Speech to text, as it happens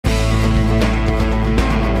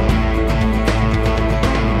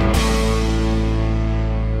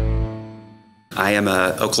I am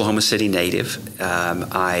a Oklahoma City native.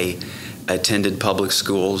 I attended public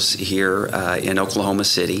schools here in Oklahoma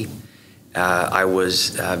City. I was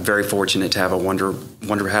very fortunate to have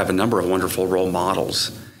a number of wonderful role models,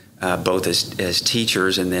 both as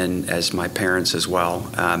teachers and then as my parents as well.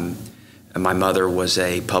 My mother was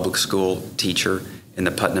a public school teacher in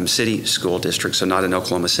the Putnam City School District, so not in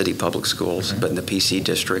Oklahoma City public schools, but in the PC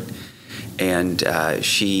district. And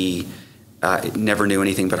she never knew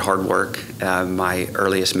anything but hard work. My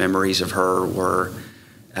earliest memories of her were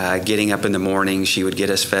getting up in the morning. She would get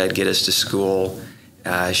us fed, get us to school.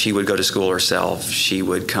 She would go to school herself. She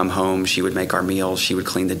would come home. She would make our meals. She would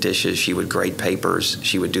clean the dishes. She would grade papers.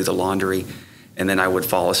 She would do the laundry. And then I would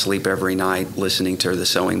fall asleep every night listening to the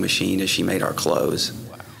sewing machine as she made our clothes.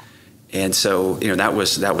 Wow. And so, that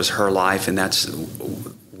was her life, and that's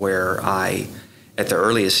where I, at the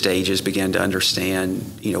earliest stages, began to understand,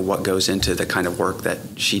 what goes into the kind of work that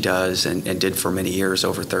she does and did for many years,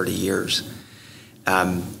 over 30 years.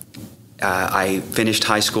 I finished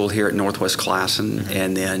high school here at Northwest Classen,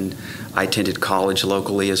 and then I attended college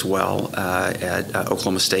locally as well at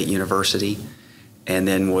Oklahoma State University, and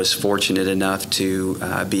then was fortunate enough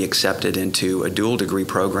to be accepted into a dual degree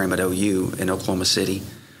program at OU in Oklahoma City,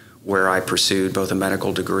 where I pursued both a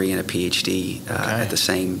medical degree and a PhD at the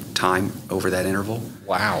same time over that interval.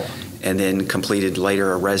 Wow. And then completed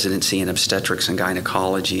later a residency in obstetrics and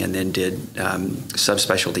gynecology, and then did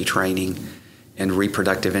subspecialty training in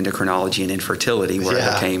reproductive endocrinology and infertility, where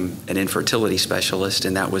I became an infertility specialist,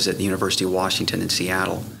 and that was at the University of Washington in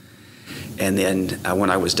Seattle. And then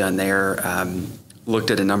when I was done there,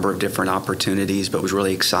 looked at a number of different opportunities, but was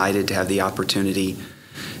really excited to have the opportunity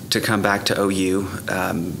to come back to OU,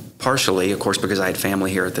 partially, of course, because I had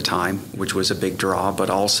family here at the time, which was a big draw, but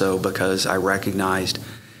also because I recognized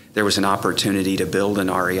there was an opportunity to build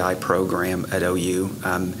an REI program at OU.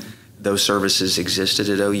 Those services existed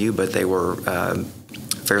at OU, but they were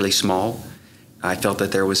fairly small. I felt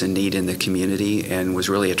that there was a need in the community and was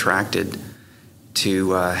really attracted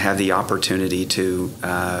to have the opportunity to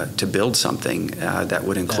build something that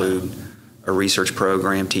would include a research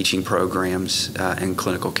program, teaching programs, and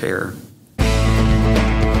clinical care.